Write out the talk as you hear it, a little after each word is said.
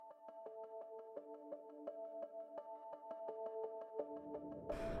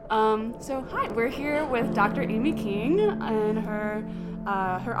So hi, we're here with Dr. Amy King in her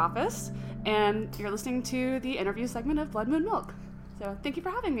office, and you're listening to the interview segment of Blood Moon Milk. So thank you for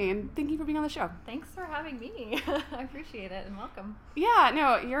having me, and thank you for being on the show. Thanks for having me. I appreciate it, and welcome. Yeah,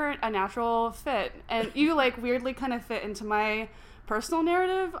 no, you're a natural fit, and you weirdly kind of fit into my personal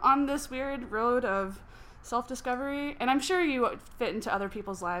narrative on this weird road of self-discovery, and I'm sure you fit into other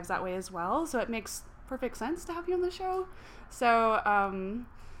people's lives that way as well, so it makes perfect sense to have you on the show. So,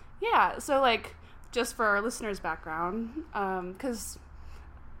 just for our listeners' background, because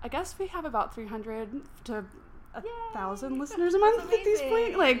I guess we have about 300 to 1,000 listeners a month at this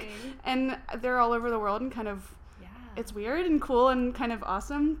point, and they're all over the world, and kind of, it's weird and cool and kind of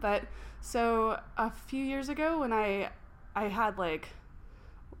awesome. But so a few years ago, when I had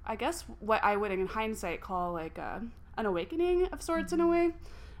I guess what I would in hindsight call an awakening of sorts, in a way,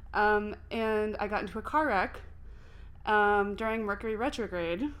 and I got into a car wreck during Mercury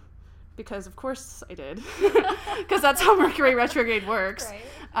retrograde, because of course I did, because that's how Mercury retrograde works. Right.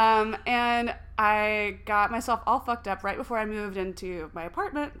 And I got myself all fucked up right before I moved into my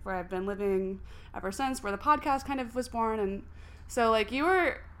apartment, where I've been living ever since, where the podcast kind of was born. And so you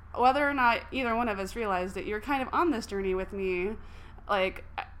were, whether or not either one of us realized it, you're kind of on this journey with me,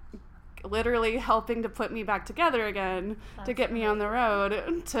 literally helping to put me back together again. That's to get me on the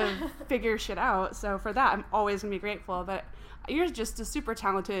road to figure shit out. So for that, I'm always gonna be grateful. But you're just a super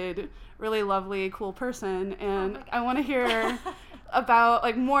talented, really lovely, cool person, and I want to hear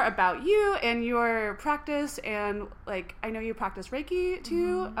about more about you and your practice. And I know you practice Reiki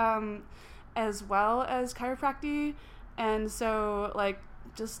too, as well as chiropractic, and so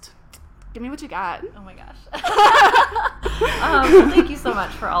just give me what you got. Oh my gosh. Thank you so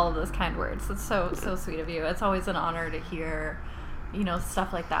much for all of those kind words. It's so sweet of you. It's always an honor to hear,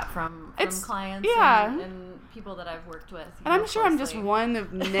 stuff like that from clients and people that I've worked with. And I'm sure closely. I'm just one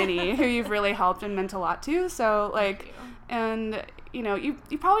of many who you've really helped and meant a lot to. So and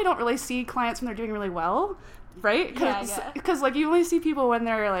you probably don't really see clients when they're doing really well, right? Because you only see people when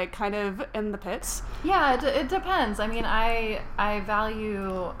they're kind of in the pits. Yeah, it depends. I mean, I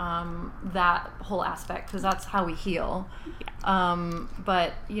value that whole aspect, because that's how we heal. Yeah.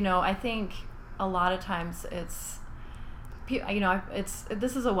 But I think a lot of times this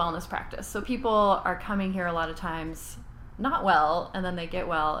is a wellness practice. So people are coming here a lot of times not well, and then they get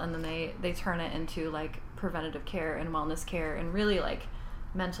well, and then they turn it into preventative care and wellness care, and really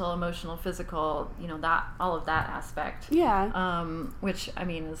mental, emotional, physical, that, all of that aspect. Yeah. Which, I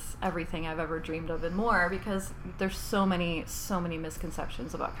mean, is everything I've ever dreamed of and more, because there's so many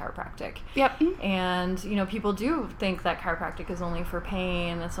misconceptions about chiropractic. Yep. And, people do think that chiropractic is only for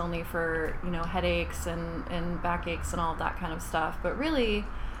pain, it's only for, headaches and backaches and all of that kind of stuff. But really,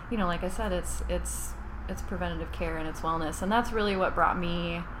 like I said, it's preventative care and it's wellness. And that's really what brought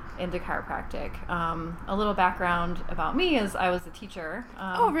me into chiropractic. A little background about me is I was a teacher.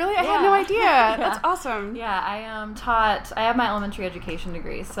 Oh, really? I had no idea. Yeah. That's awesome. Yeah, I have my elementary education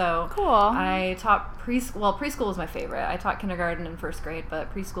degree, so cool. I taught preschool. Well, preschool was my favorite. I taught kindergarten and first grade,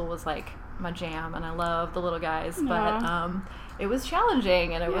 but preschool was my jam, and I loved the little guys. Yeah. But it was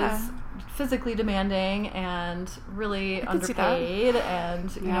challenging, and it was physically demanding, and really underpaid,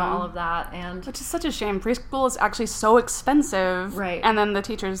 and all of that, and which is such a shame. Preschool is actually so expensive, right? And then the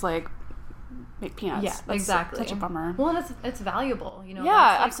teachers make peanuts. Yeah, that's exactly. Such a bummer. Well, and it's valuable, Yeah,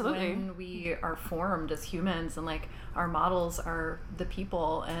 that's absolutely. When we are formed as humans, and our models are the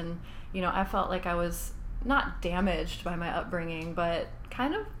people, and I felt like I was not damaged by my upbringing, but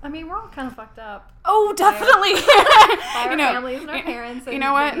kind of, I mean, we're all kind of fucked up. Oh, definitely. By our families and our parents. And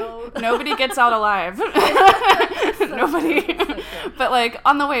what? Nobody gets out alive. Nobody. But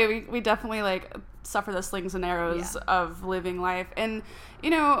on the way, we definitely suffer the slings and arrows of living life. And,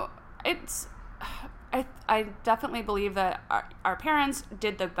 it's, I definitely believe that our parents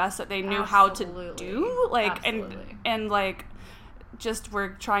did the best that they knew how to do. And just were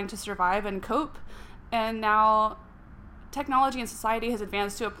trying to survive and cope. And now technology and society has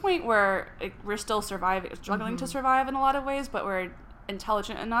advanced to a point where we're still struggling to survive in a lot of ways, but we're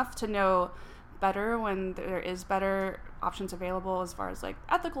intelligent enough to know better when there is better options available as far as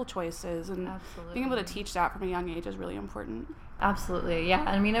ethical choices, and being able to teach that from a young age is really important. Absolutely. Yeah.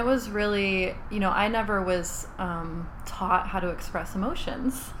 I mean, it was really, I never was taught how to express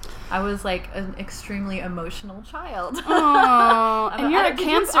emotions. I was an extremely emotional child. Oh, and you're a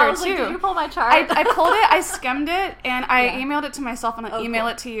Cancer too. Did you pull my chart? I pulled it, I skimmed it, and I emailed it to myself, and I'll email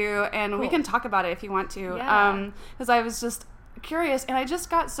it to you, and we can talk about it if you want to. Because I was just curious, and I just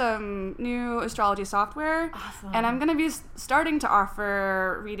got some new astrology software. Awesome. And I'm going to be starting to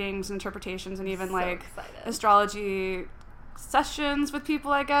offer readings, interpretations, and even astrology sessions with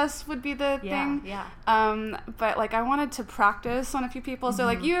people, I guess, would be the thing. Yeah. But like I wanted to practice on a few people. So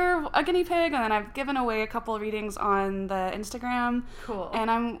like you're a guinea pig, and then I've given away a couple of readings on the Instagram. Cool.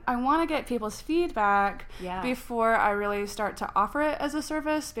 And I want to get people's feedback before I really start to offer it as a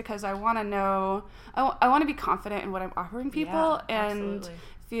service, because I want to know, I want to be confident in what I'm offering people and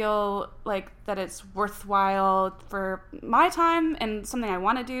feel like that it's worthwhile for my time and something I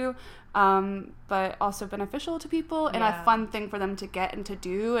want to do, but also beneficial to people and a fun thing for them to get and to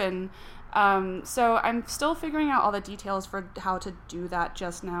do. And so I'm still figuring out all the details for how to do that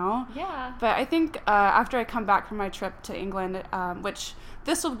just now. Yeah. But I think after I come back from my trip to England, which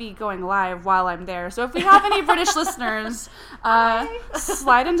this will be going live while I'm there. So if we have any British listeners,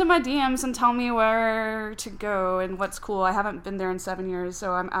 slide into my DMs and tell me where to go and what's cool. I haven't been there in 7 years,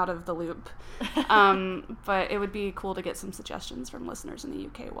 so I'm out of the loop. But it would be cool to get some suggestions from listeners in the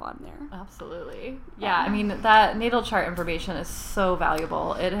UK while I'm there. Absolutely. Yeah, I mean, that natal chart information is so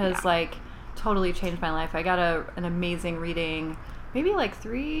valuable. It has, like, totally changed my life. I got an amazing reading maybe like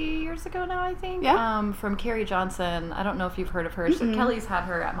 3 years ago now, I think. Yeah. From Carrie Johnson. I don't know if you've heard of her. So Kelly's had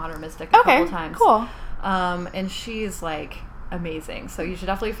her at Modern Mystic a couple times. Cool. And she's like amazing. So you should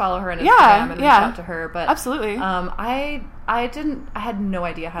definitely follow her on Instagram and reach out to her. But absolutely. I had no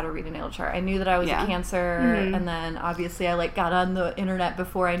idea how to read a natal chart. I knew that I was a Cancer, and then obviously I like got on the internet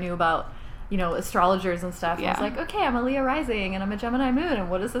before I knew about, you know, astrologers and stuff. Yeah. I was like, okay, I'm a Leo rising and I'm a Gemini moon, and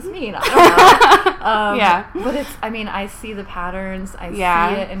what does this mean? I don't know. But I see the patterns. I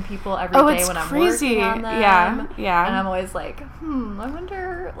see it in people every day when I'm working on them. Yeah. And I'm always like, I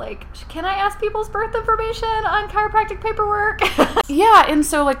wonder, like, can I ask people's birth information on chiropractic paperwork? Yeah, and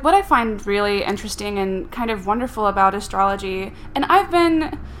so, like, what I find really interesting and kind of wonderful about astrology, and I've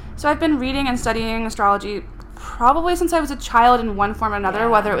been reading and studying astrology probably since I was a child in one form or another,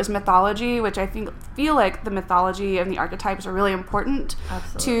 whether it was mythology, which I feel like the mythology and the archetypes are really important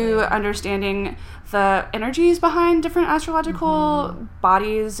to understanding the energies behind different astrological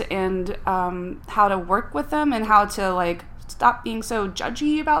bodies and how to work with them and how to like stop being so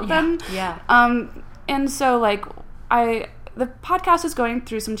judgy about them. Yeah. And so like the podcast is going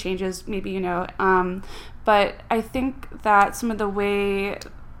through some changes, maybe you know, but I think that some of the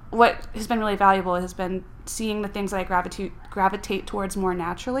what has been really valuable has been seeing the things that I gravitate towards more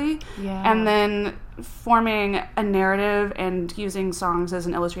naturally, and then forming a narrative and using songs as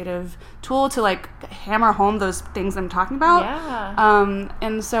an illustrative tool to like hammer home those things I'm talking about.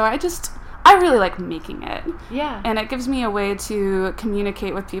 And so I really like making it. And it gives me a way to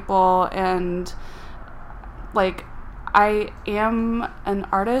communicate with people, and like I am an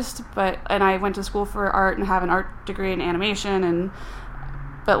artist, and I went to school for art and have an art degree in animation,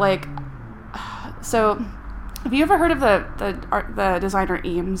 but like, so have you ever heard of the designer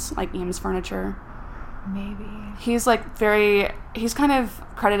Eames, like Eames Furniture? Maybe. He's kind of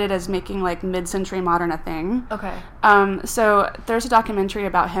credited as making like mid-century modern a thing. Okay. So there's a documentary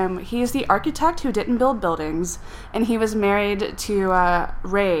about him. He's the architect who didn't build buildings, and he was married to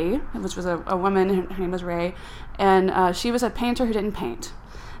Ray, which was a woman. Her name was Ray, and she was a painter who didn't paint.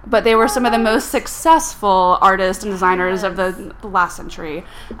 But they were some of the most successful artists and designers of the last century.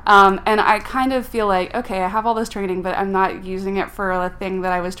 And I kind of feel like, okay, I have all this training, but I'm not using it for the thing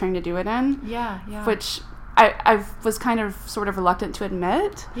that I was trying to do it in. Which I was kind of sort of reluctant to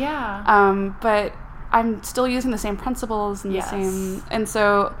admit. But I'm still using the same principles and the same... And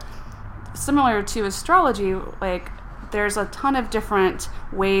so, similar to astrology, like... there's a ton of different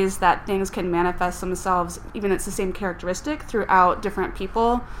ways that things can manifest themselves, even it's the same characteristic throughout different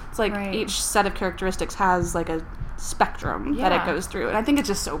people. It's like each set of characteristics has like a spectrum that it goes through. And I think it's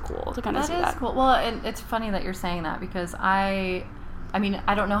just so cool to kind of see that. That is cool. Well, and it's funny that you're saying that because I mean,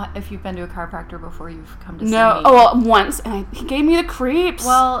 I don't know if you've been to a chiropractor before you've come to see me. No. Oh, well, once. And he gave me the creeps.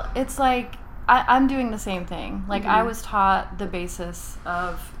 Well, it's like... I'm doing the same thing. Like, I was taught the basis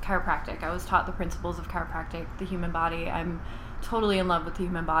of chiropractic. I was taught the principles of chiropractic, the human body. I'm totally in love with the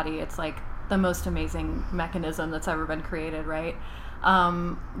human body. It's, like, the most amazing mechanism that's ever been created, right?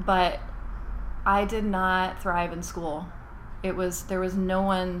 But I did not thrive in school. There was no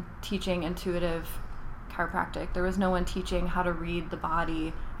one teaching intuitive chiropractic. There was no one teaching how to read the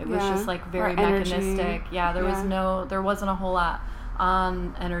body. It was just, like, very mechanistic. There wasn't a whole lot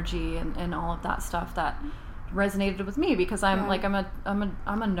on energy and all of that stuff that resonated with me because I'm like I'm a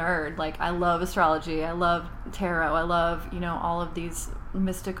nerd. Like I love astrology, I love tarot, I love, you know, all of these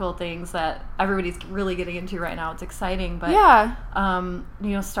mystical things that everybody's really getting into right now. It's exciting, but you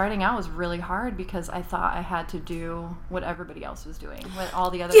know, starting out was really hard because I thought I had to do what everybody else was doing, what all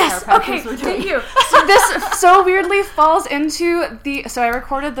the other chiropractors were doing. Thank you. So this so weirdly falls into so I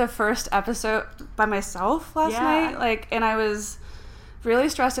recorded the first episode by myself last night, like, and I was really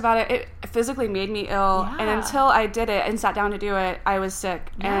stressed about it. It physically made me ill, and until I did it and sat down to do it, I was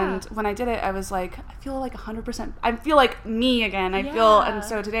sick. And when I did it, I was like, I feel like 100%. I feel like me again. I feel, and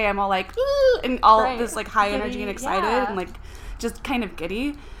so today I'm all like, ooh, and all this like high energy and excited and like just kind of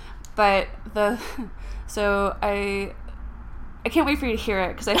giddy. But so I can't wait for you to hear it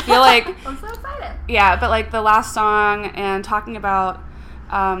because I feel like I'm so excited. Yeah, but like the last song and talking about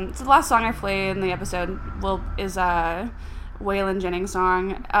so the last song I played in the episode is Waylon Jennings'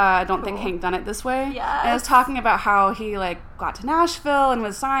 song, I Don't Think Hank Done It This Way. And I was talking about how he like got to Nashville and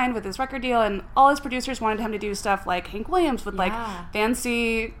was signed with his record deal, and all his producers wanted him to do stuff like Hank Williams with like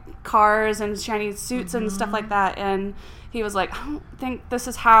fancy cars and shiny suits and stuff like that, and he was like, I don't think this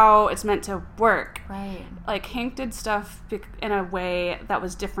is how it's meant to work. Right. Like Hank did stuff in a way that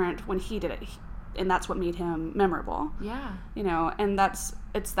was different when he did it, and that's what made him memorable. Yeah. You know, and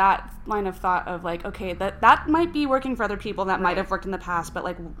it's that line of thought of like, okay, that might be working for other people, that might have worked in the past, but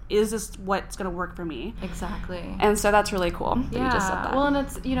like, is this what's going to work for me? Exactly. And so that's really cool that you just said that. Well, and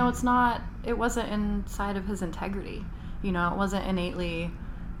it's, you know, it wasn't inside of his integrity. You know, it wasn't innately,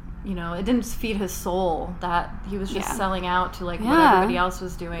 you know, it didn't feed his soul that he was just selling out to like what everybody else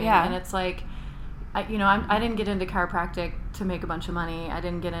was doing. And it's like, I didn't get into chiropractic to make a bunch of money. I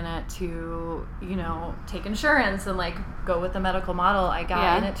didn't get in it to, you know, take insurance and like go with the medical model. I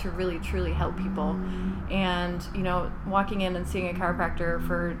got in it to really truly help people. And, you know, walking in and seeing a chiropractor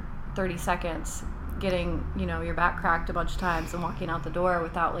for 30 seconds, getting, you know, your back cracked a bunch of times and walking out the door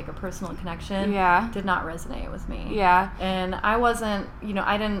without like a personal connection did not resonate with me. And I wasn't, you know,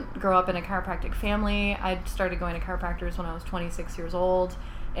 I didn't grow up in a chiropractic family. I started going to chiropractors when I was 26 years old,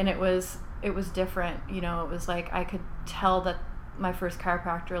 and it was different. You know, it was like I could tell that my first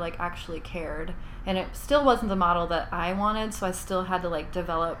chiropractor like actually cared, and it still wasn't the model that I wanted, so I still had to like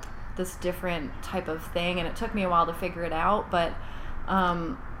develop this different type of thing, and it took me a while to figure it out. But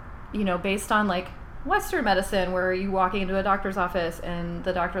you know, based on like Western medicine, where you walking into a doctor's office and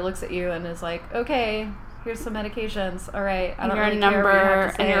the doctor looks at you and is like, okay, here's some medications. All right, I don't really care what you have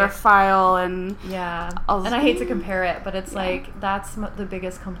to say. And you're a file, and and I hate to compare it, but it's like that's the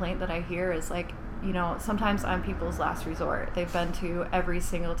biggest complaint that I hear is like, you know, sometimes I'm people's last resort. They've been to every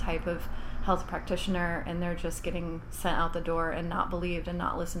single type of health practitioner, and they're just getting sent out the door and not believed and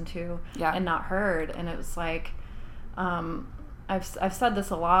not listened to and not heard. And it was like, I've said this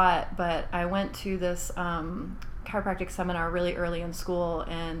a lot, but I went to this chiropractic seminar really early in school,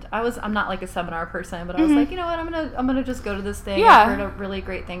 and I'm not like a seminar person, but I was like, you know what, I'm gonna just go to this thing. I've heard really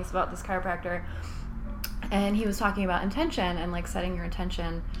great things about this chiropractor, and he was talking about intention and like setting your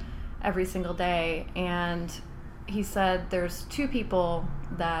intention every single day. And he said there's two things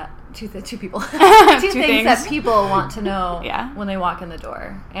that people want to know when they walk in the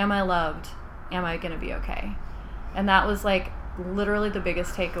door. Am I loved? Am I gonna be okay? And that was like literally the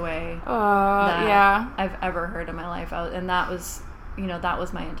biggest takeaway that I've ever heard in my life. And that was, you know, that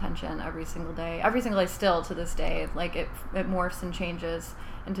was my intention every single day still to this day. Like it morphs and changes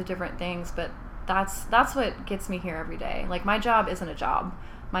into different things, but that's what gets me here every day. Like my job isn't a job.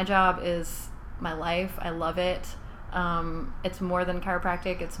 My job is my life. I love it. It's more than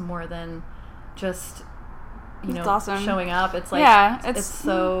chiropractic. It's more than just, you know, awesome. Showing up. It's like, it's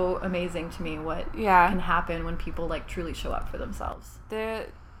so amazing to me what can happen when people like truly show up for themselves.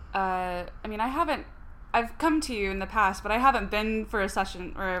 I mean, I've come to you in the past, but I haven't been for a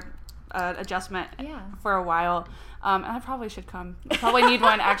session or adjustment for a while. And I probably should come. I probably need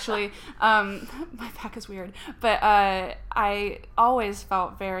one, actually. My back is weird. But I always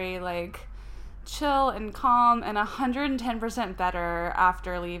felt very like chill and calm and 110% better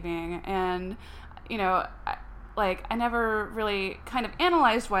after leaving. And, you know, I never really kind of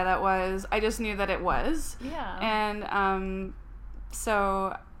analyzed why that was. I just knew that it was. Yeah. And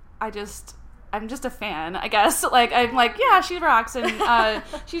so I'm just a fan, I guess. Like, I'm like, yeah, she rocks, and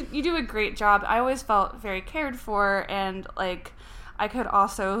you do a great job. I always felt very cared for, and like I could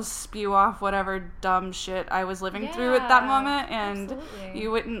also spew off whatever dumb shit I was living through at that moment, and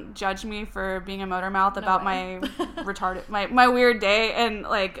you wouldn't judge me for being a motor mouth about my retarded, my weird day, and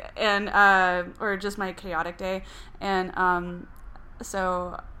or just my chaotic day, and I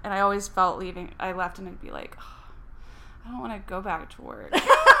always felt leaving. I left and I'd be like, oh, I don't want to go back to work.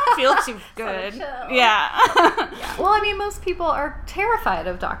 feel too good. Yeah. Yeah. Well, I mean, most people are terrified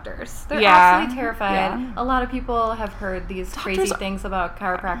of doctors. They're Yeah. absolutely terrified. Yeah. A lot of people have heard these crazy things about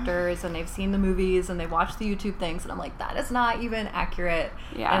chiropractors, and they've seen the movies, and they've watched the YouTube things, and I'm like, that is not even accurate.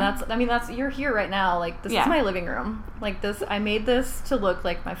 Yeah. And that's you're here right now. Like, this is my living room. Like, I made this to look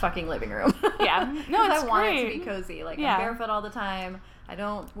like my fucking living room. Yeah. No, it's I want great. it to be cozy. Like, Yeah. I'm barefoot all the time. I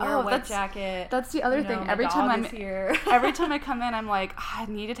don't wear a white jacket. That's the other thing. My Every dog time is here. every time I come in, I'm like, I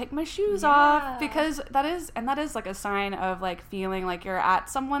need to take my shoes off, because that is like a sign of like feeling like you're at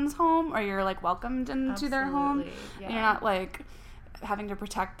someone's home, or you're like welcomed into their home. Yeah. And you're not like having to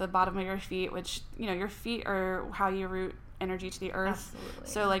protect the bottom of your feet, which, you know, your feet are how you root energy to the earth. Absolutely.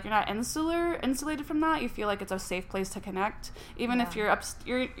 So like you're not insulated from that. You feel like it's a safe place to connect, even if you're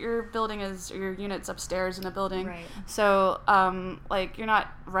your building is, or your unit's upstairs in a building. Right. So like you're not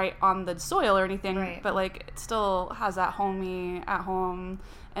right on the soil or anything, Right. but like it still has that homey, at home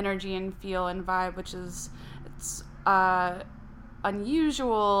energy and feel and vibe, which is it's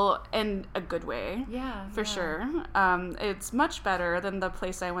unusual in a good way. Yeah, for sure. It's much better than the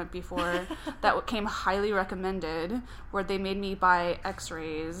place I went before that came highly recommended, where they made me buy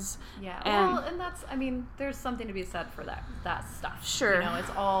x-rays. Yeah. And well, and that's, I mean, there's something to be said for that stuff. Sure. You know, it's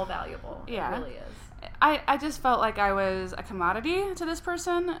all valuable. Yeah. It really is. I just felt like I was a commodity to this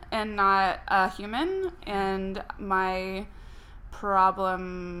person and not a human, and my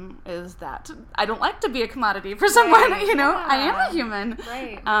problem is that I don't like to be a commodity for someone. You know, I am a human.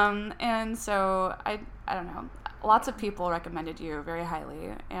 Right. And so I don't know. Lots of people recommended you very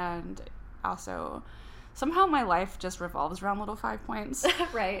highly, and also somehow my life just revolves around Little 5 Points.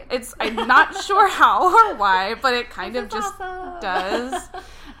 Right. I'm not sure how or why, but it kind of just awesome. does.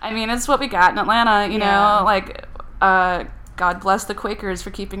 I mean, it's what we got in Atlanta. You know, like God bless the Quakers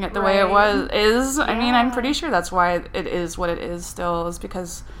for keeping it the way it is. I mean, I'm pretty sure that's why it is what it is still, is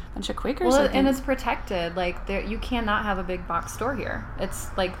because a bunch of Quakers. Well, and it's protected. Like, you cannot have a big box store here.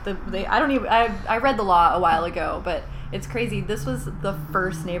 It's like I read the law a while ago, but it's crazy. This was the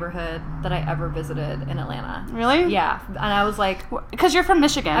first neighborhood that I ever visited in Atlanta. Really? Yeah. And I was like, because you're from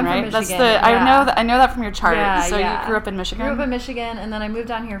Michigan, I'm right? from Michigan, That's I know that from your chart. Yeah, so you grew up in Michigan. Grew up in Michigan, and then I moved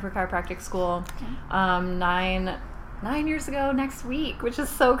down here for chiropractic school. 9 years ago next week, which is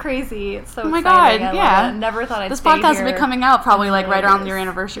so crazy. It's so exciting. God, yeah. Never thought I'd this stay podcast here. will be coming out probably like right around your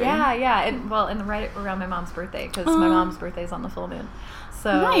anniversary. Yeah. And right around my mom's birthday, because my mom's birthday is on the full moon.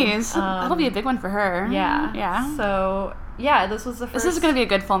 So nice. That'll be a big one for her. Yeah. Yeah. So yeah, this was the first. This is going to be a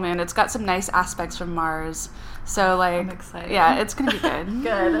good full moon. It's got some nice aspects from Mars. So like, I'm excited. Yeah, it's going to be good.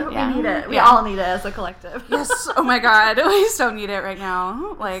 Good. Yeah. We need it. We all need it as a collective. Yes. Oh my God. We so need it right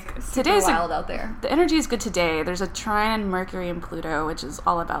now. Like today's wild out there. The energy is good today. There's a trine in Mercury and Pluto, which is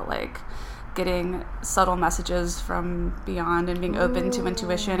all about like getting subtle messages from beyond and being open to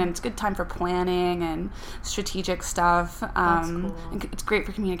intuition, and it's a good time for planning and strategic stuff. That's cool. And it's great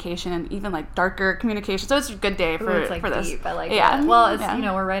for communication and even like darker communication. So it's a good day for, it's like for this. Deep. I like Yeah. it. Well, it's you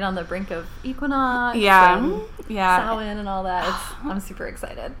know, we're right on the brink of equinox. Yeah. And Yeah. Samhain and all that. I'm super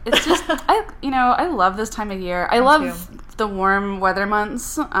excited. It's just I love this time of year. I love the warm weather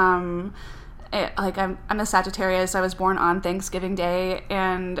months. I'm a Sagittarius. I was born on Thanksgiving Day,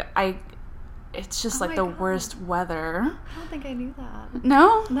 and it's just like the worst weather. I don't think I knew that.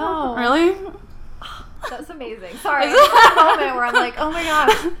 No? No. Really? That's amazing. Sorry. It's that moment where I'm like, oh my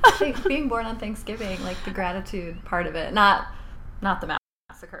gosh, being born on Thanksgiving, like the gratitude part of it, not the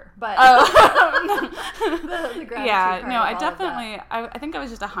massacre, but the gratitude part. No, I definitely, I think I was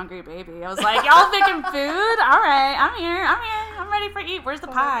just a hungry baby. I was like, y'all making food? All right, I'm here, I'm ready for eat. Where's the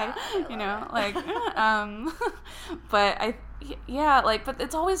pie? You know, like, but but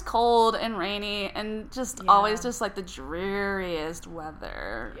it's always cold and rainy and just always just like the dreariest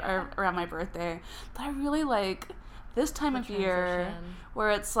weather around my birthday. But I really like this time of year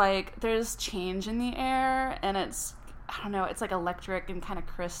where it's like there's change in the air, and it's, I don't know, it's like electric and kind of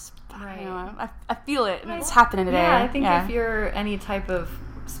crisp. Right. I don't know. I feel it, and it's happening today. Yeah, I think if you're any type of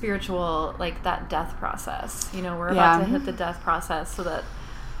spiritual, like that death process, you know, we're about to hit the death process so that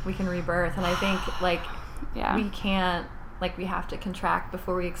we can rebirth. And I think like we can't, like we have to contract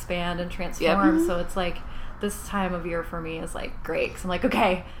before we expand and transform. Yep. So it's like this time of year for me is like great, because I'm like,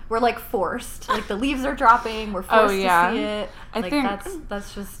 okay, we're like forced, like the leaves are dropping, we're forced to see it. I think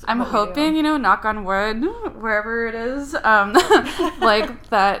that's just I'm hoping, you know, knock on wood, wherever it is, like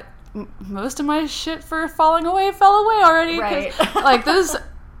that most of my shit for falling away fell away already. Right. Like those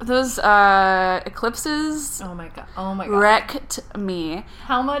eclipses. Oh my god. Wrecked me.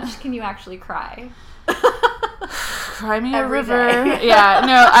 How much can you actually cry? Cry me a Every river. day. Yeah,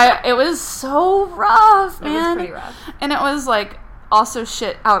 no, it was so rough, man. It was pretty rough. And it was like also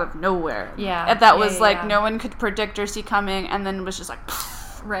shit out of nowhere. Yeah. That was like no one could predict or see coming, and then was just like,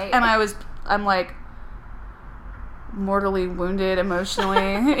 right. And I'm like mortally wounded emotionally.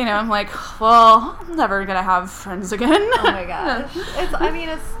 I'm like, well, I'm never gonna have friends again. Oh my gosh.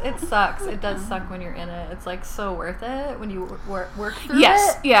 It sucks. It does suck when you're in it. It's like so worth it when you work through it.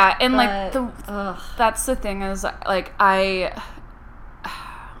 Yes. Yeah. And but, like that's the thing is like I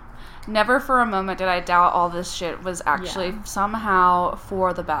never for a moment did I doubt all this shit was actually somehow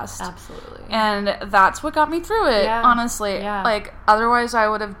for the best. Absolutely. And that's what got me through it, honestly. Yeah. Like, otherwise I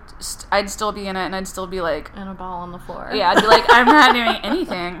would have, I'd still be in it and I'd still be like... And a ball on the floor. Yeah, I'd be like, I'm not doing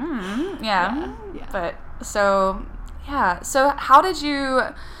anything. Yeah. But, so, yeah. So, how did you...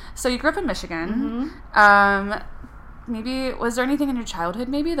 So, you grew up in Michigan. Mm-hmm. Maybe, was there anything in your childhood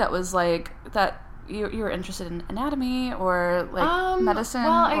maybe that was like, that... You were interested in anatomy or like medicine?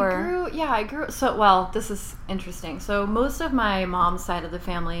 Well, I grew. So, this is interesting. So, most of my mom's side of the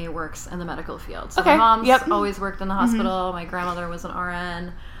family works in the medical field. So, my mom's always worked in the hospital. My grandmother was an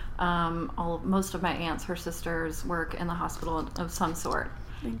RN. Most of my aunts, her sisters, work in the hospital of some sort.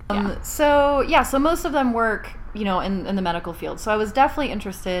 So most of them work, in the medical field. So I was definitely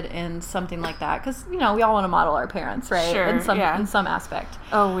interested in something like that because, we all want to model our parents, right? Sure, in some aspect.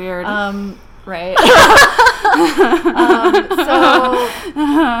 Oh, weird. Right. And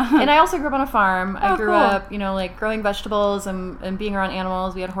I also grew up on a farm. I grew up, growing vegetables and being around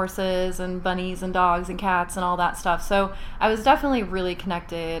animals. We had horses and bunnies and dogs and cats and all that stuff. So I was definitely really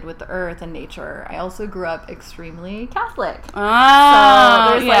connected with the earth and nature. I also grew up extremely Catholic.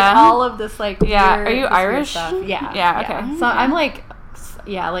 So there's all of this weird, are you Irish? Stuff. Yeah. Yeah. Okay. So I'm like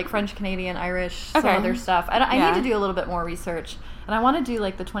French, Canadian, Irish, some other stuff. I need to do a little bit more research. And I want to do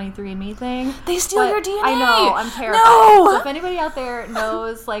the 23andMe thing. They steal your DNA. I know. I'm terrified. No. So if anybody out there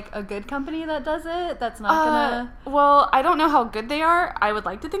knows a good company that does it, that's not gonna. Well, I don't know how good they are. I would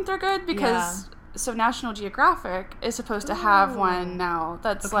like to think they're good because so National Geographic is supposed to have one now.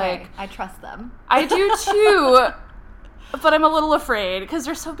 That's I trust them. I do too. But I'm a little afraid because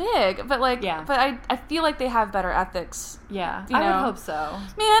they're so big. But but I feel like they have better ethics. Yeah, I would hope so.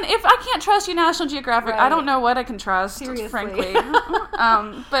 Man, if I can't trust you, National Geographic, I don't know what I can trust. Seriously. Frankly.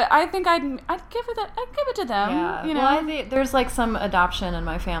 But I think I'd give it to them. Yeah. Well, I think there's some adoption in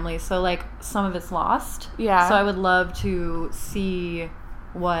my family, so some of it's lost. Yeah. So I would love to see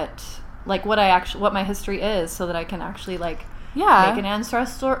what my history is, so that I can actually make an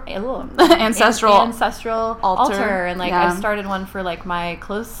ancestral altar. And I've started one for my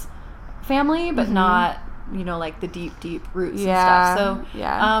close family, but not the deep roots and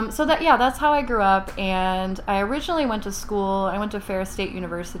stuff. So that's how I grew up. And I originally went to school. I went to Ferris State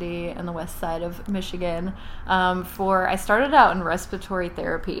University in the west side of Michigan. I started out in respiratory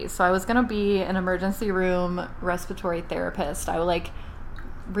therapy, so I was going to be an emergency room respiratory therapist. I would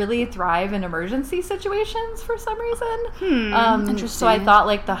really thrive in emergency situations for some reason. Interesting. So I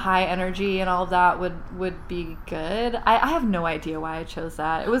thought the high energy and all of that would be good. I have no idea why I chose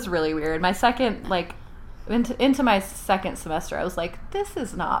that. It was really weird. My second into my second semester, I was like, this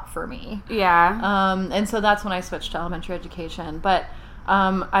is not for me. Yeah. And so that's when I switched to elementary education. But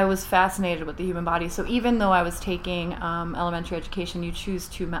I was fascinated with the human body. So even though I was taking elementary education, you choose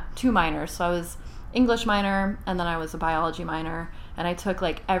two minors. So I was English minor, and then I was a biology minor, and I took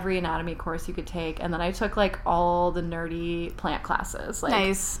every anatomy course you could take, and then I took all the nerdy plant classes,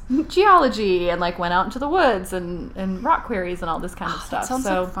 nice geology, and went out into the woods and rock quarries and all this kind of stuff. That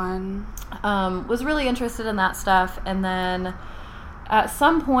sounds fun. Was really interested in that stuff, and then at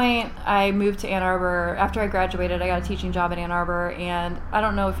some point I moved to Ann Arbor. After I graduated, I got a teaching job in Ann Arbor, and I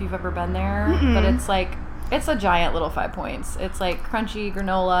don't know if you've ever been there, but it's a giant little 5 Points. It's crunchy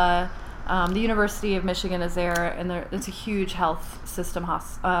granola. The University of Michigan is there, and it's a huge health system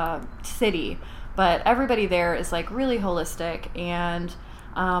city, but everybody there is really holistic. And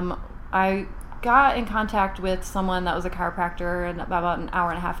I got in contact with someone that was a chiropractor and about an hour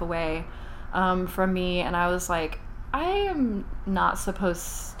and a half away from me, and I was like, I am not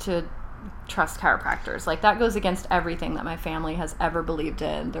supposed to trust chiropractors. That goes against everything that my family has ever believed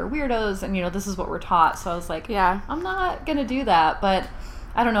in. They're weirdos, and this is what we're taught. So I was like, I'm not gonna do that. But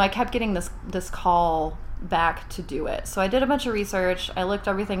I don't know, I kept getting this call back to do it. So I did a bunch of research, I looked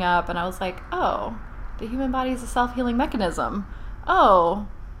everything up, and I was like, oh, the human body is a self-healing mechanism. Oh,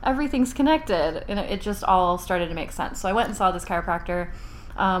 everything's connected. And it just all started to make sense. So I went and saw this chiropractor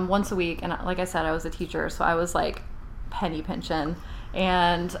once a week, and like I said, I was a teacher, so I was penny pinching.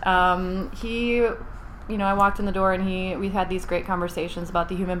 And he, I walked in the door, and we had these great conversations about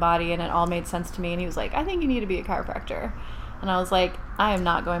the human body, and it all made sense to me. And he was like, I think you need to be a chiropractor. And I was like, I am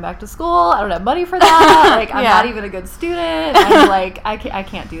not going back to school. I don't have money for that. Like, I'm not even a good student. I'm like, I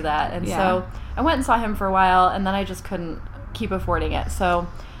can't do that. And so I went and saw him for a while, and then I just couldn't keep affording it. So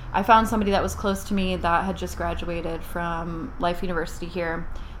I found somebody that was close to me that had just graduated from Life University here.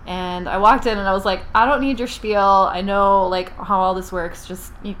 And I walked in and I was like, I don't need your spiel. I know like how all this works.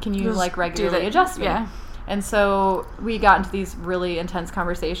 Just can you like regularly adjust me? Yeah. And so we got into these really intense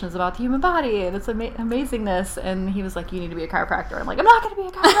conversations about the human body and its amazingness. And he was like, you need to be a chiropractor. I'm like, I'm not going to be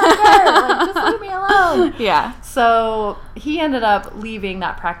a chiropractor. Like, just leave me alone. Yeah. So he ended up leaving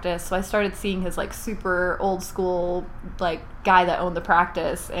that practice. So I started seeing his like super old school like guy that owned the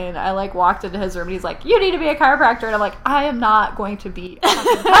practice. And I like walked into his room and he's like, you need to be a chiropractor. And I'm like, I am not going to be a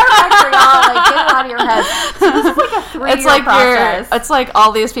fucking chiropractor, y'all. Like, get it out of your head. So this is like a 3-year process. It's like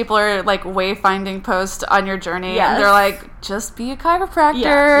all these people are like wayfinding posts on your journey. Yes. And they're like, just be a chiropractor.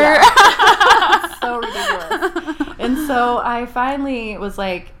 Yeah. So ridiculous. And so I finally was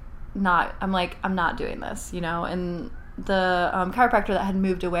like, I'm not doing this, you know? And the chiropractor that had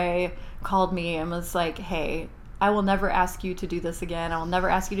moved away called me and was like, hey, I will never ask you to do this again. I will never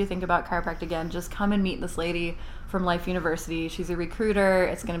ask you to think about chiropractic again. Just come and meet this lady from Life University. She's a recruiter.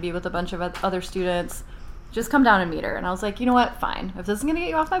 It's going to be with a bunch of other students. Just come down and meet her. And I was like, you know what? Fine. If this is going to get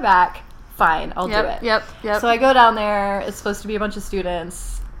you off my back, fine. I'll do it. Yep. So I go down there. It's supposed to be a bunch of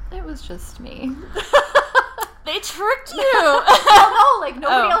students. It was just me. They tricked you. Oh, no, like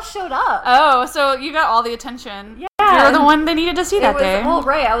nobody else showed up. Oh, so you got all the attention. Yeah. You were the one they needed to see that day. Well,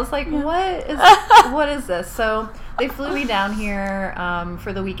 right. I was like, what is this? So they flew me down here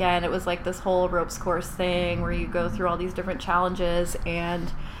for the weekend. It was like this whole ropes course thing where you go through all these different challenges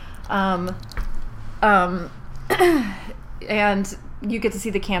and and you get to see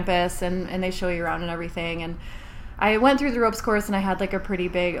the campus and they show you around and everything. And I went through the ropes course and I had like a pretty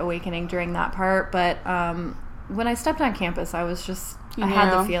big awakening during that part. But when I stepped on campus, I was just, I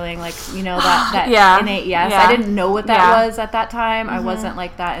had the feeling like, you know, that innate yes. Yeah. I didn't know what that was at that time. Mm-hmm. I wasn't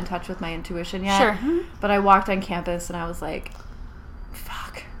like that in touch with my intuition yet. Sure. But I walked on campus and I was like,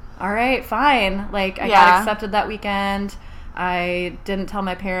 fuck. All right, fine. Like I got accepted that weekend. I didn't tell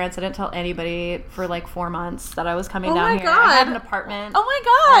my parents. I didn't tell anybody for like 4 months that I was coming down here. I had an apartment. Oh my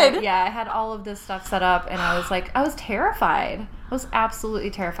God. I had all of this stuff set up and I was terrified. I was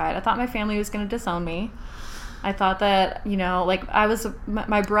absolutely terrified. I thought my family was going to disown me. I thought that, you know, like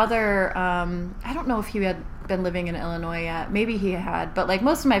my brother, I don't know if he had been living in Illinois yet. Maybe he had, but like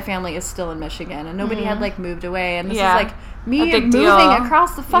most of my family is still in Michigan and nobody had like moved away. And this is like me moving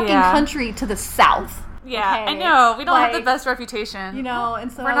across the fucking country to the south. Yeah, okay. I know. We don't have the best reputation. You know,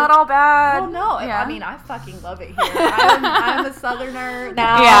 and so... We're not all bad. Well, no. Yeah. I mean, I fucking love it here. I'm a Southerner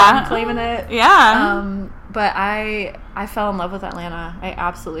now. Yeah. I'm claiming it. Yeah. But I fell in love with Atlanta. I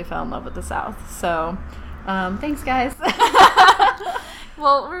absolutely fell in love with the South. So, thanks, guys.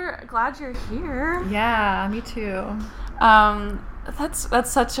 Well, we're glad you're here. Yeah, me too. That's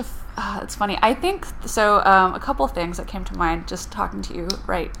such a... it's funny. I think... So, a couple of things that came to mind just talking to you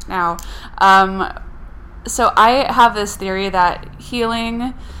right now. So I have this theory that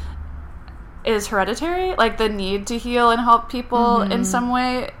healing is hereditary, like the need to heal and help people in some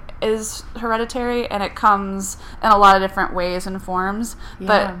way is hereditary, and it comes in a lot of different ways and forms. Yeah.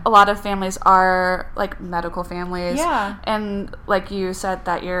 But a lot of families are like medical families. Yeah. And like you said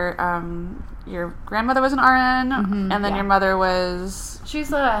that your grandmother was an RN, and then your mother was...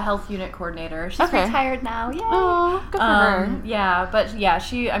 She's a health unit coordinator. She's retired now. Yay! Oh, good for her. Yeah, but yeah,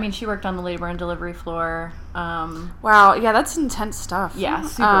 she worked on the labor and delivery floor. Wow, yeah, that's intense stuff. Yeah,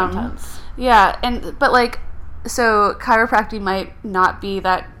 super intense. Yeah, but like, so chiropractic might not be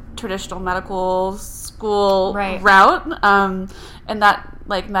that traditional medical school route, and that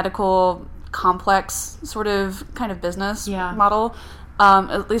like medical complex sort of kind of business model.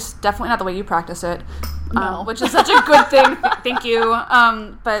 At least definitely not the way you practice it, which is such a good thing. Thank you.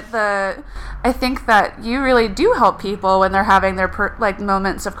 But I think that you really do help people when they're having their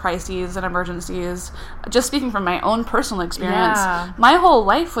moments of crises and emergencies. Just speaking from my own personal experience, my whole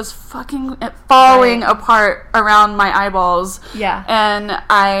life was fucking falling apart around my eyeballs. Yeah,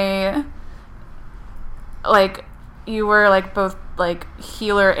 and you were like both like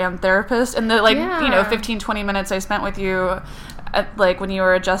healer and therapist, and the 15, 20 minutes I spent with you. Like when you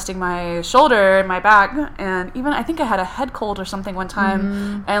were adjusting my shoulder and my back, and even I think I had a head cold or something one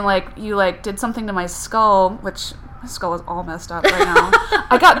time, and like you like did something to my skull, which my skull is all messed up right now.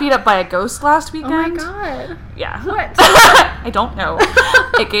 I got beat up by a ghost last weekend. Oh my God. Yeah. What? I don't know.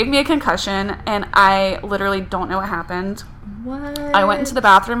 It gave me a concussion, and I literally don't know what happened. What? I went into the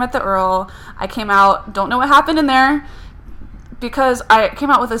bathroom at the Earl. I came out, don't know what happened in there. because I came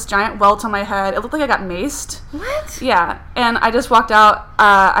out with this giant welt on my head. It looked like I got maced. What? Yeah, and I just walked out.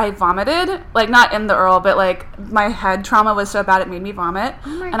 I vomited, like not in the Earl, but like my head trauma was so bad it made me vomit,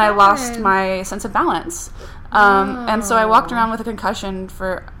 and I lost my sense of balance. And so I walked around with a concussion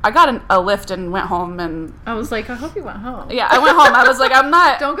I got a lift and went home, and I was like, I hope you went home. Yeah, I went home. I was like, I'm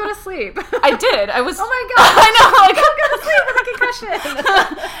not. Don't go to sleep. I did. I was. Oh my god. I know. Like, don't go to sleep with a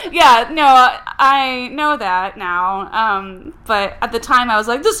concussion. Yeah, no, I know that now. But at the time, I was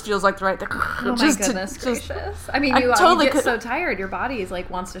like, this feels like the right thing. Oh my goodness gracious. I mean, you get so tired. Your body is like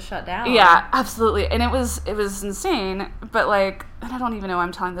wants to shut down. Yeah, absolutely. And it was insane. But like, and I don't even know why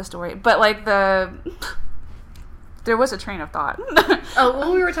I'm telling this story. But like there was a train of thought.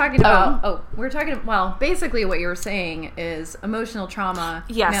 Well, we were talking about. Well, basically, what you were saying is emotional trauma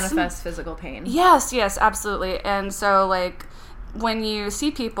manifests physical pain. Yes, absolutely. And so, like, when you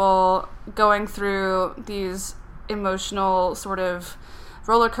see people going through these emotional sort of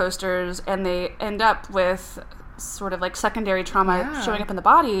roller coasters, and they end up with sort of like secondary trauma showing up in the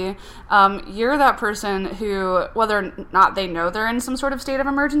body, you're that person who, whether or not they know they're in some sort of state of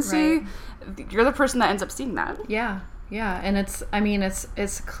emergency, you're the person that ends up seeing that. Yeah, and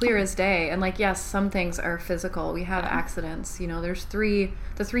it's clear as day. And like, yes, some things are physical. We have accidents. You know, there's the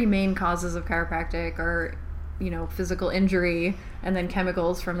three main causes of chiropractic are, you know, physical injury, and then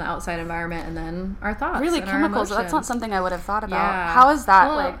chemicals from the outside environment, and then our thoughts. Really, and chemicals? That's not something I would have thought about. Yeah. How is that?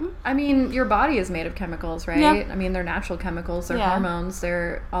 Well, I mean, your body is made of chemicals, right? Yeah. I mean, they're natural chemicals, they're hormones,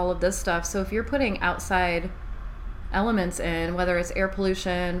 they're all of this stuff. So if you're putting outside elements in, whether it's air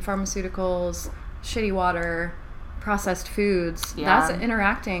pollution, pharmaceuticals, shitty water, processed foods, that's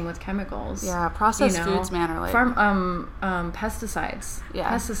interacting with chemicals. Yeah, processed foods, man, are like pesticides.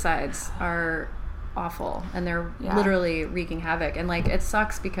 Yeah. Pesticides are awful, and they're literally wreaking havoc. And like, it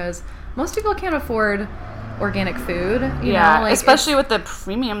sucks because most people can't afford organic food. You know? Like, especially with the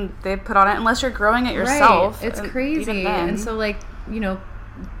premium they put on it, unless you're growing it yourself. Right. It's crazy. And so, like, you know,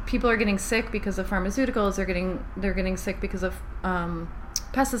 people are getting sick because of pharmaceuticals. They're getting sick because of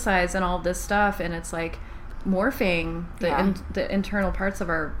pesticides and all this stuff, and it's like morphing the internal parts of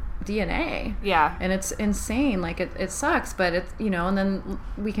our DNA. Yeah. And it's insane. Like, it sucks, but it's, you know, and then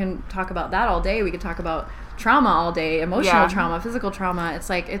we can talk about that all day. We could talk about trauma all day, emotional trauma, physical trauma. It's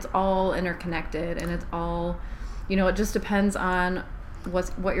like, it's all interconnected, and it's all, you know, it just depends on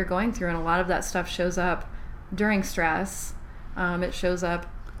what you're going through. And a lot of that stuff shows up during stress. It shows up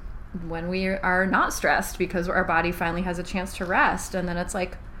when we are not stressed because our body finally has a chance to rest. And then it's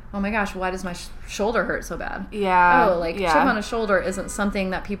like, oh my gosh, why does my shoulder hurt so bad? Yeah. Oh, like, chip on a shoulder isn't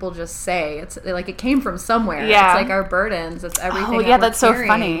something that people just say. It's like, it came from somewhere. Yeah. It's like our burdens. It's everything. Oh, yeah, that's so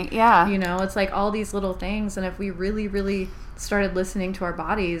funny. Yeah. You know, it's like all these little things. And if we really, really started listening to our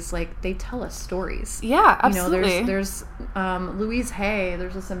bodies, like, they tell us stories. Yeah, absolutely. You know, there's Louise Hay.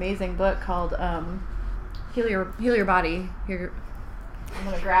 There's this amazing book called Heal Your Body. Here, I'm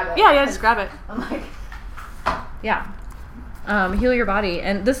going to grab it. Yeah, just grab it. I'm like, yeah. Heal Your Body,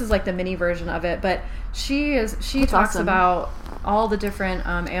 and this is like the mini version of it, but she talks about all the different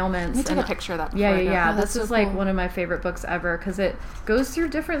ailments. Let me take a picture of that. Yeah. This is like one of my favorite books ever, because it goes through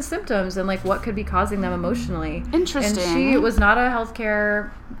different symptoms and like what could be causing them emotionally. Interesting. And she was not a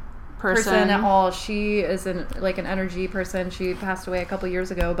healthcare person at all. She is an energy person. She passed away a couple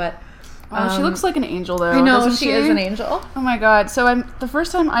years ago, but she looks like an angel, though. I know, she is an angel. Oh my god! So the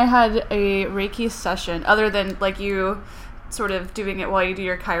first time I had a Reiki session, other than like you sort of doing it while you do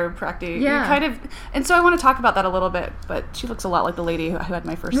your chiropractic. Yeah. Kind of, and so I want to talk about that a little bit, but she looks a lot like the lady who had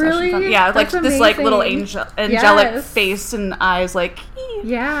my first session from. Yeah, that's like this like little angelic face and eyes, like.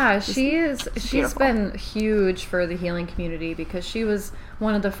 Yeah, she's been huge for the healing community, because she was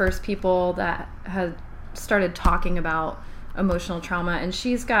one of the first people that had started talking about emotional trauma. And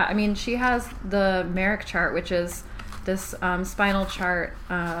she has the Merrick chart, which is this spinal chart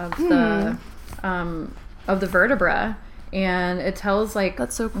of the vertebra. And it tells like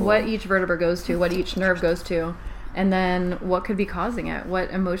that's so cool. What each vertebra goes to, what each nerve goes to, and then what could be causing it,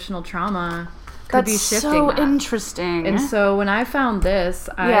 what emotional trauma could be shifting that. That's so interesting. And so when I found this,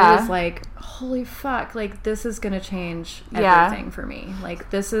 I was like, holy fuck, like, this is going to change everything for me. Like,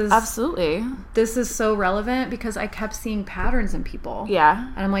 this is so relevant, because I kept seeing patterns in people.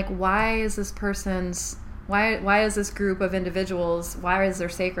 Yeah. And I'm like, why is this group of individuals, why does their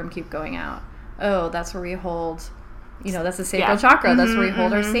sacrum keep going out? Oh, that's where we hold... You know, that's the sacral chakra. That's where we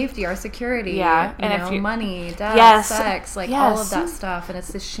hold our safety, our security. Yeah. And money, death, sex, like all of that stuff. And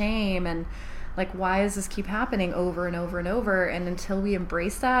it's the shame. And like, why does this keep happening over and over and over? And until we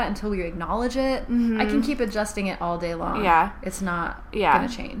embrace that, until we acknowledge it, I can keep adjusting it all day long. Yeah. It's not going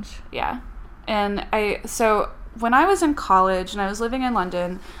to change. Yeah. And so when I was in college and I was living in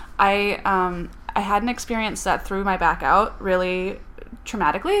London, I had an experience that threw my back out really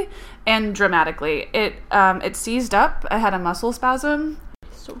traumatically and dramatically. It seized up. I had a muscle spasm.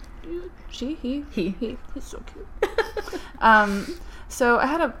 So cute. He's so cute. So I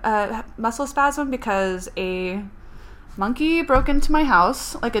had a muscle spasm because a monkey broke into my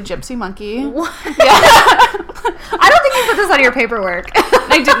house, like a gypsy monkey. What? Yeah. I don't think you put this on your paperwork.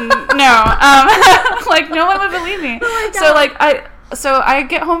 I didn't. No. Like, no one would believe me. Oh, so I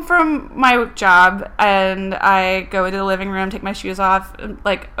get home from my job and I go into the living room, take my shoes off,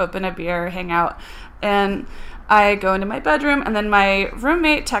 like open a beer, hang out, and I go into my bedroom, and then my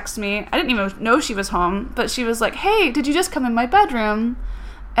roommate texts me. I didn't even know she was home, but she was like, "Hey, did you just come in my bedroom?"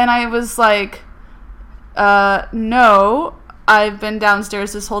 And I was like, no, I've been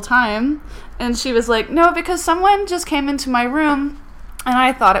downstairs this whole time. And she was like, "No, because someone just came into my room and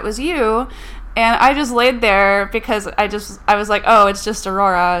I thought it was you." And I just laid there because I was like, "Oh, it's just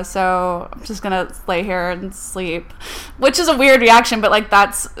Aurora, so I'm just gonna lay here and sleep," which is a weird reaction, but like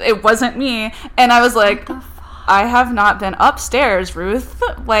it wasn't me. And I was like, "I have not been upstairs, Ruth.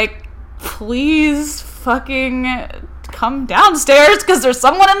 Like, please fucking come downstairs because there's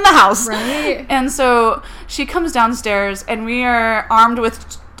someone in the house." Right. And so she comes downstairs and we are armed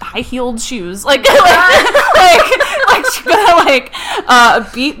with high-heeled shoes, like she's gonna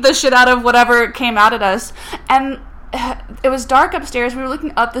beat the shit out of whatever came out at us. And it was dark upstairs. We were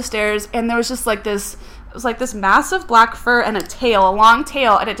looking up the stairs, and there was just like this. It was like this massive black fur and a long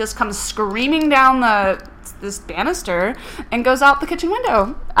tail, and it just comes screaming down this banister and goes out the kitchen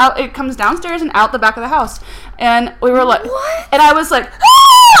window. It comes downstairs and out the back of the house. And we were like, what? And I was like, ah!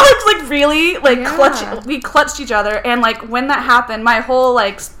 I was like really like we clutched each other, and like when that happened, my whole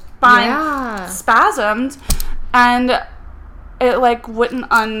like spine spasmed, and it like wouldn't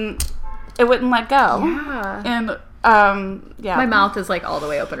let go. Yeah. And my mouth is like all the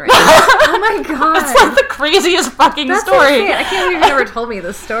way open right now. Oh my god, it's like the craziest fucking story. Insane. I can't believe you never told me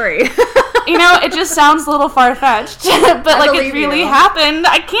this story. You know, it just sounds a little far-fetched, but like it really happened.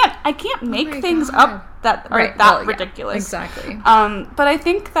 I can't make things up that are ridiculous. Exactly. But I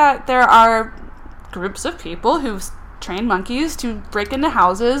think that there are groups of people who train monkeys to break into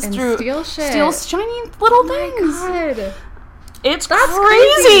houses and through steal shiny little things. Oh my god. That's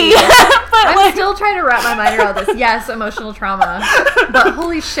crazy. But I'm still trying to wrap my mind around this. Yes, emotional trauma. But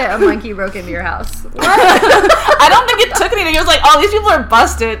holy shit, a monkey broke into your house. What? I don't think it took anything. It was like, oh, these people are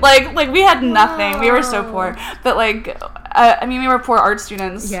busted. Like we had nothing. We were so poor. But like, I mean, we were poor art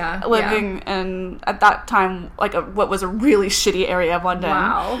students living in, at that time, like what was a really shitty area of London.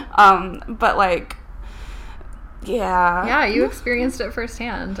 Wow. But like, yeah. Yeah, you experienced it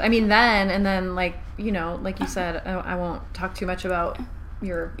firsthand. I mean, then like, you know, like you said, I won't talk too much about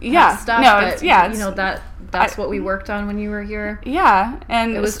your stuff. No, but, you know, that's what we worked on when you were here. Yeah,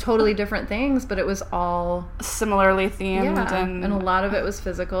 and it was totally different things, but it was all similarly themed, and a lot of it was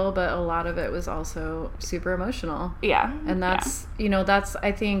physical, but a lot of it was also super emotional. Yeah, and that's you know, that's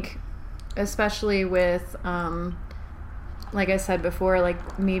I think, especially with like I said before,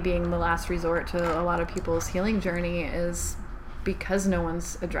 like me being the last resort to a lot of people's healing journey is because no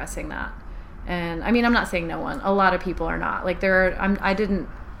one's addressing that. And I mean, I'm not saying no one. A lot of people are not. Like I didn't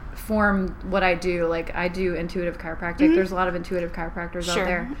form what I do. Like I do intuitive chiropractic. Mm-hmm. There's a lot of intuitive chiropractors out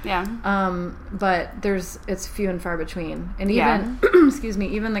there. Yeah. But it's few and far between. And even excuse me,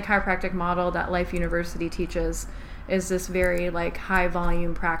 even the chiropractic model that Life University teaches is this very like high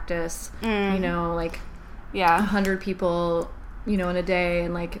volume practice. You know, like 100 people, you know, in a day,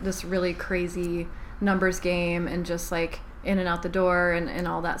 and like this really crazy numbers game, and just like in and out the door and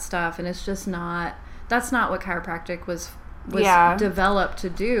all that stuff. And it's just that's not what chiropractic was developed to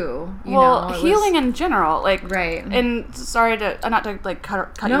do. You know, healing in general, like, right. And sorry to not to like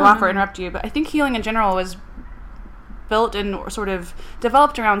cut you off or interrupt you, but I think healing in general was built and sort of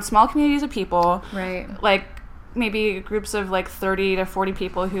developed around small communities of people, right? Like maybe groups of like 30 to 40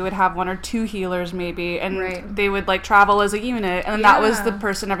 people who would have one or two healers maybe, and they would like travel as a unit, and that was the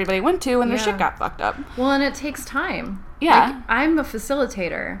person everybody went to when their shit got fucked up. Well, and it takes time. Yeah. Like, I'm a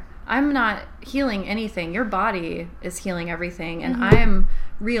facilitator. I'm not healing anything. Your body is healing everything, and I'm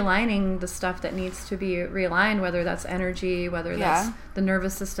realigning the stuff that needs to be realigned, whether that's energy, whether that's the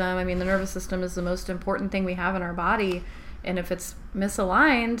nervous system. I mean, the nervous system is the most important thing we have in our body, and if it's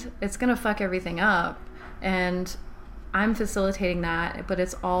misaligned, it's going to fuck everything up. And I'm facilitating that, but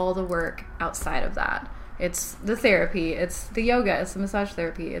it's all the work outside of that. It's the therapy, it's the yoga, it's the massage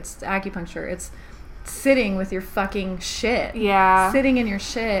therapy, it's the acupuncture, it's sitting with your fucking shit. Yeah. Sitting in your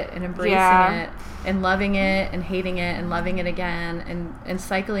shit and embracing it and loving it and hating it and loving it again and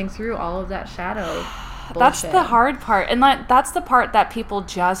cycling through all of that shadow That's the hard part. And that's the part that people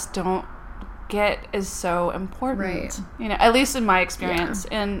just don't get is so important. Right. You know, at least in my experience.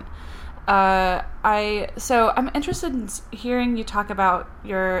 Yeah. And I'm interested in hearing you talk about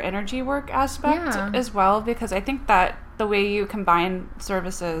your energy work aspect as well, because I think that the way you combine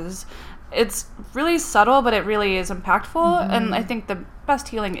services, it's really subtle, but it really is impactful. And I think the best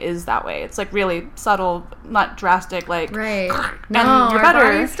healing is that way. It's like really subtle, not drastic, like no, you're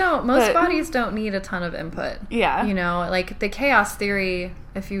better. Most bodies don't need a ton of input. Yeah. You know, like the chaos theory,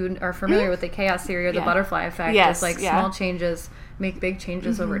 if you are familiar with the chaos theory or the butterfly effect, is like small changes make big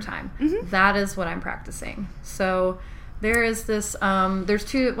changes over time. That is what I'm practicing. So there is this there's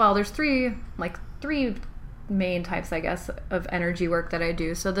three main types, I guess, of energy work that I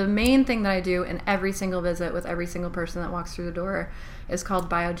do. So the main thing that I do in every single visit with every single person that walks through the door is called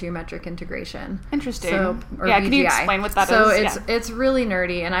biogeometric integration. Interesting. So, or BGI. Can you explain what that is? So it's really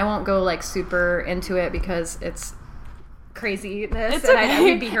nerdy, and I won't go like super into it because it's craziness. It's okay.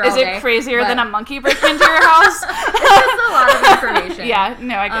 We'd be here all day. Is it crazier than a monkey breaking into your house? It's just a lot of information. Yeah,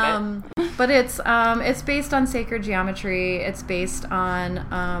 no, I get it. But it's based on sacred geometry. It's based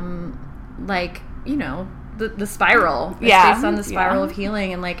on like, you know, the spiral. It's based on the spiral of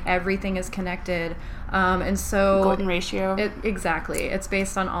healing, and like everything is connected. And so golden ratio. Exactly. It's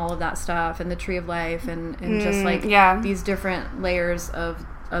based on all of that stuff, and the tree of life, and just like these different layers of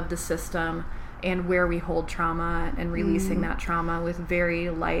the system, and where we hold trauma and releasing that trauma with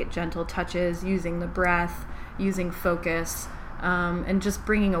very light, gentle touches, using the breath, using focus, and just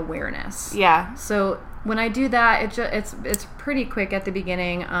bringing awareness. Yeah. So when I do that, it's pretty quick at the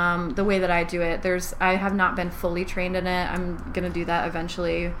beginning. The way that I do it, I have not been fully trained in it. I'm gonna do that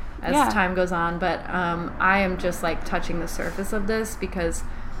eventually as time goes on. But I am just like touching the surface of this because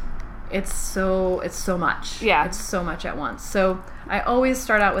it's so much. Yeah, it's so much at once. So I always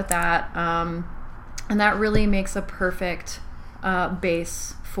start out with that, and that really makes a perfect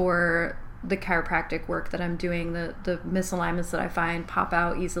base for the chiropractic work that I'm doing. The misalignments that I find pop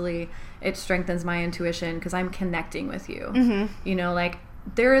out easily. It strengthens my intuition because I'm connecting with you. You know, like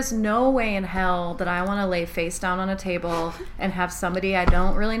there is no way in hell that I want to lay face down on a table and have somebody I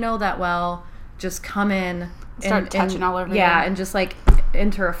don't really know that well just come in start touching all over. Yeah, and just like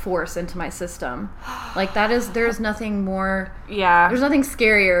enter a force into my system. Like there's nothing more. Yeah. There's nothing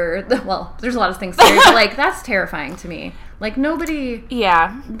scarier. Well, there's a lot of things scary, but like that's terrifying to me. Like nobody.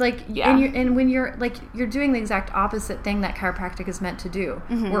 Yeah. Like and when you're like you're doing the exact opposite thing that chiropractic is meant to do.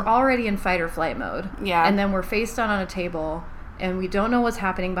 We're already in fight or flight mode. Yeah. And then we're face down on a table, and we don't know what's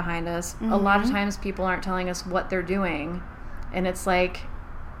happening behind us. A lot of times people aren't telling us what they're doing, and it's like,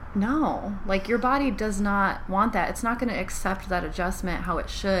 no, like your body does not want that. It's not going to accept that adjustment how it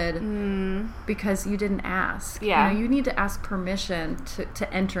should because you didn't ask. Yeah. You know, you need to ask permission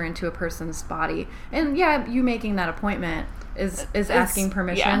to enter into a person's body. And you making that appointment is asking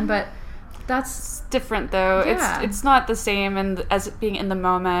permission, but that's different though. Yeah. It's not the same as being in the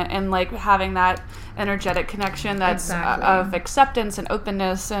moment and like having that energetic connection that's of acceptance and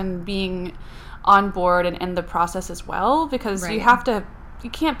openness and being on board and in the process as well, because you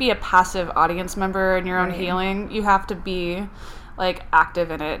can't be a passive audience member in your own healing. You have to be like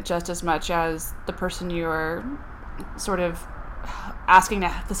active in it just as much as the person you are sort of asking to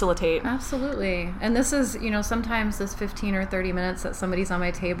facilitate. Absolutely. And this is, you know, sometimes this 15 or 30 minutes that somebody's on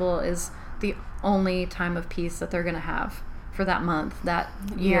my table is the only time of peace that they're going to have for that month, that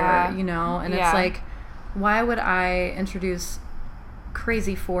year, you know? And it's like, why would I introduce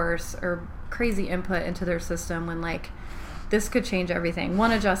crazy force or crazy input into their system when like this could change everything?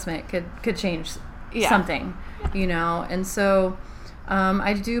 One adjustment could change something, you know? And so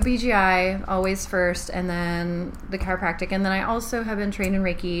I do BGI always first, and then the chiropractic. And then I also have been trained in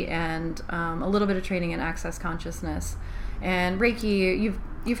Reiki and a little bit of training in Access Consciousness. And Reiki,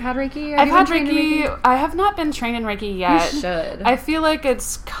 you've had Reiki? I've had Reiki. I have not been trained in Reiki yet. You should. I feel like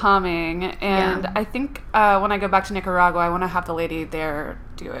it's coming, and I think when I go back to Nicaragua, I want to have the lady there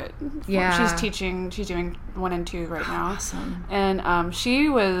do it. Yeah. She's teaching. She's doing 1 and 2 right now. Awesome. And she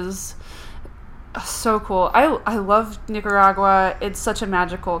was so cool. I love Nicaragua. It's such a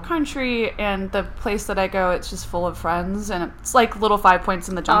magical country, and the place that I go, it's just full of friends, and it's like little 5 Points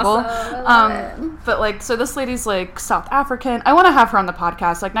in the jungle. Awesome. But like, so this lady's like South African. I want to have her on the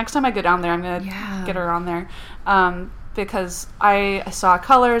podcast. Like next time I go down there, I'm gonna get her on there, because I saw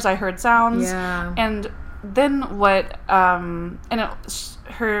colors, I heard sounds, and then what?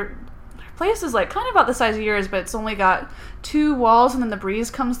 Her place is like kind of about the size of yours, but it's only got 2 walls, and then the breeze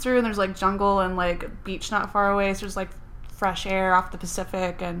comes through, and there's like jungle and like beach not far away, so there's like fresh air off the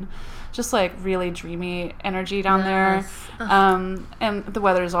Pacific and just like really dreamy energy down there. And the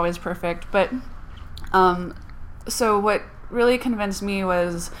weather is always perfect. But So what really convinced me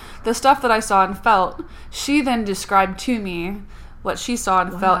was the stuff that I saw and felt. She then described to me what she saw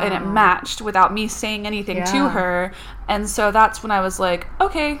and felt, and it matched without me saying anything to her. And so that's when I was like,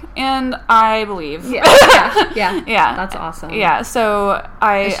 okay, and I believe. Yeah. That's awesome. Yeah. So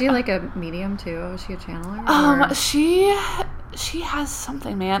Is she like a medium too? Is she a channeler? She has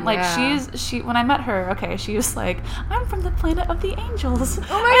something, man. Like she when I met her, okay, she was like, I'm from the planet of the angels.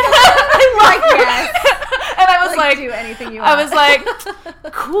 Oh my god. Yes. And I was like, do anything you want. I was like,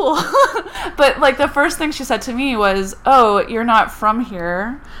 cool. But like the first thing she said to me was, oh, you're not from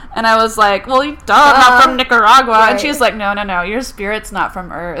here. And I was like, well, I'm not from Nicaragua. Right. And she was like, no, your spirit's not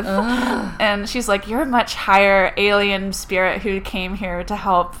from Earth. And she's like, you're a much higher alien spirit who came here to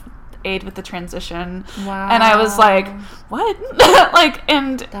help aid with the transition. Wow. And I was like, what?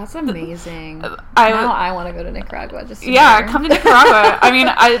 And that's amazing. Now I want to go to Nicaragua. Come to Nicaragua. I mean,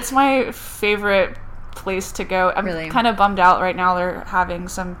 it's my favorite place to go. I'm kind of bummed out right now. They're having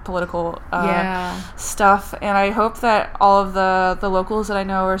some political stuff, and I hope that all of the locals that I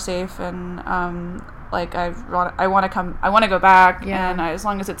know are safe. And I want to go back. And as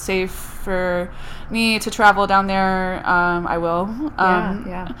long as it's safe for me to travel down there, I will.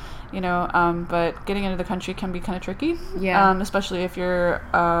 But getting into the country can be kind of tricky. Especially if you're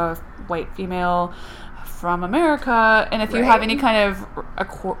a white female from America, and if you have any kind of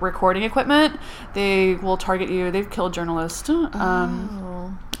recording equipment, they will target you. They've killed journalists. So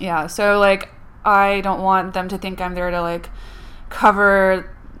like I don't want them to think I'm there to like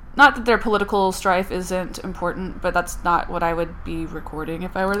cover, not that their political strife isn't important, but that's not what I would be recording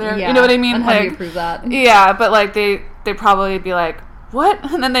if I were there. You know what I mean? And how do you prove that? Yeah, but like they'd probably be like, what?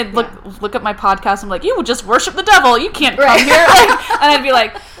 And then they'd look at my podcast and be like, you would just worship the devil, you can't come here. And I'd be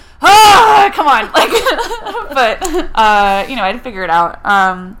like, come on. But I'd figure it out.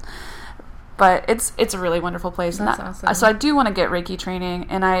 But it's a really wonderful place. That's awesome. So I do want to get Reiki training,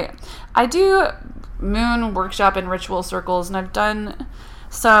 and I do moon workshop and ritual circles, and I've done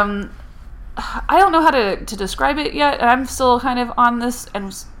some, I don't know how to describe it yet, and I'm still kind of on this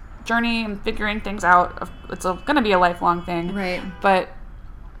journey and figuring things out. It's going to be a lifelong thing. Right. But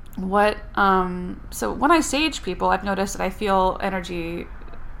so when I sage people, I've noticed that I feel energy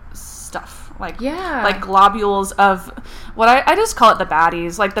stuff, like globules of what I just call it the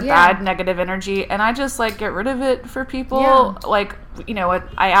baddies, like the bad negative energy, and I just like get rid of it for people. Like,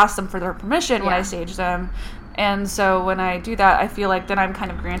 I ask them for their permission when I sage them, and so when I do that, I feel like then I'm kind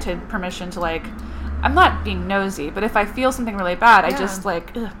of granted permission to like, I'm not being nosy, but if I feel something really bad, I just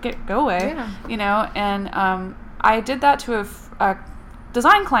like go away, and I did that to a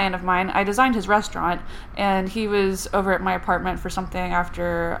design client of mine. I designed his restaurant, and he was over at my apartment for something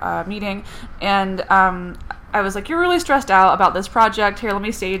after a meeting, and I was like, you're really stressed out about this project, here, let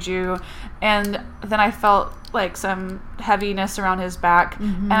me sage you. And then I felt like some heaviness around his back,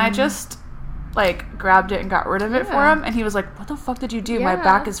 and I just like grabbed it and got rid of it for him, and he was like, what the fuck did you do? My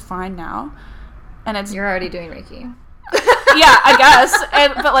back is fine now. And you're already doing Reiki. I guess,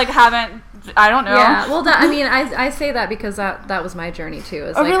 but like haven't, I don't know. Yeah, well, I say that because that was my journey too.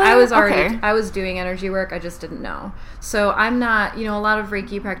 It's really? I was already I was doing energy work. I just didn't know. So I'm not. A lot of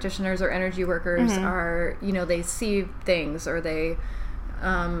Reiki practitioners or energy workers are. They see things, or they,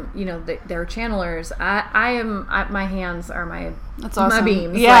 they're channelers. I am. My hands are my my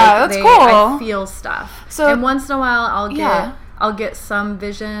beams. Yeah, that's cool. I feel stuff. So, and once in a while, I'll get some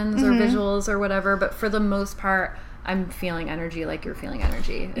visions or visuals or whatever. But for the most part, I'm feeling energy like you're feeling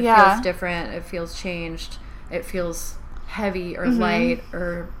energy. It feels different. It feels changed. It feels heavy or light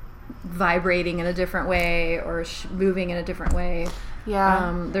or vibrating in a different way or moving in a different way.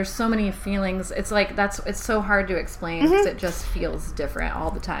 Yeah. There's so many feelings. It's like it's so hard to explain because it just feels different all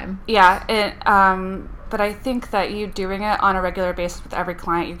the time. Yeah. But I think that you doing it on a regular basis with every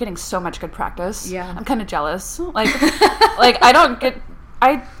client, you're getting so much good practice. Yeah. I'm kind of jealous. Like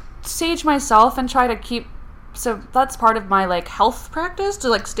I sage myself and try to keep. So that's part of my like health practice, to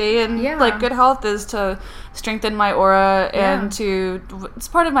like stay in like good health, is to strengthen my aura and it's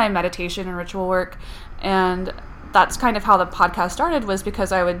part of my meditation and ritual work. And that's kind of how the podcast started, was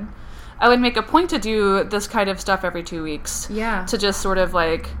because I would make a point to do this kind of stuff every 2 weeks. Yeah. To just sort of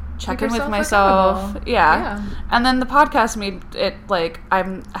like check in with myself. Yeah. And then the podcast made it like I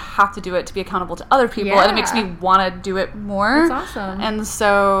have to do it to be accountable to other people, and it makes me want to do it more. That's awesome. And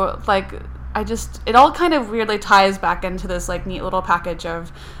so like it all kind of weirdly ties back into this like neat little package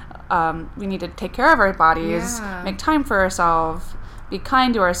of we need to take care of our bodies, make time for ourselves, be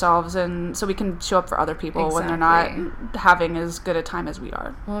kind to ourselves, and so we can show up for other people when they're not having as good a time as we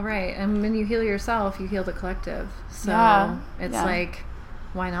are. Well, right. And when you heal yourself, you heal the collective. So it's like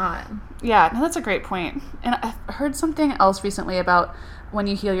why not? Yeah, no, that's a great point. And I've heard something else recently about when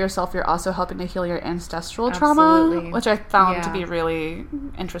you heal yourself, you're also helping to heal your ancestral trauma, which I found to be really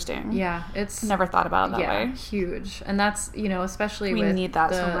interesting. Yeah, it's never thought about it that way. Huge. And that's, you know, especially we with need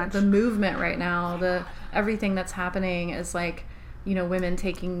that so much. The movement right now, everything that's happening is like, you know, women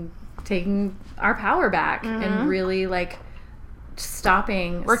taking our power back and really like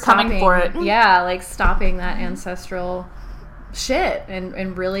stopping. We're coming for it. Yeah, like stopping that ancestral shit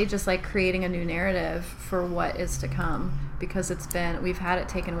and really just like creating a new narrative for what is to come, because we've had it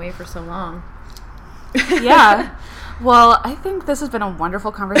taken away for so long. Yeah. Well, I think this has been a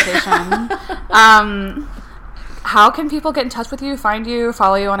wonderful conversation. How can people get in touch with you, find you,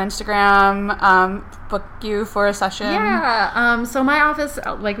 follow you on Instagram, book you for a session? Yeah. So my office,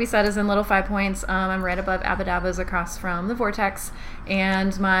 like we said, is in Little Five Points. I'm right above Abadabas across from the Vortex.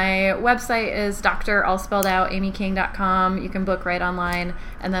 And my website is drallspelledout.amyking.com. You can book right online.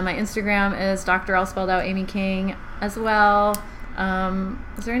 And then my Instagram is drallspelledout.amyking as well.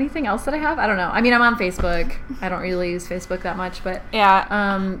 Is there anything else that I have? I don't know. I mean, I'm on Facebook. I don't really use Facebook that much, but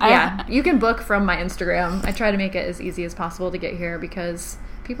you can book from my Instagram. I try to make it as easy as possible to get here because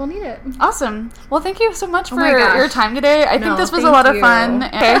people need it. Awesome. Well, thank you so much for your time today. I think this was a lot of fun.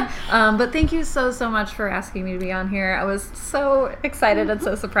 Okay. But thank you so much for asking me to be on here. I was so excited and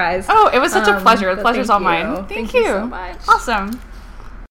so surprised. Oh, it was such a pleasure. The pleasure's all mine. Thank you so much. Awesome.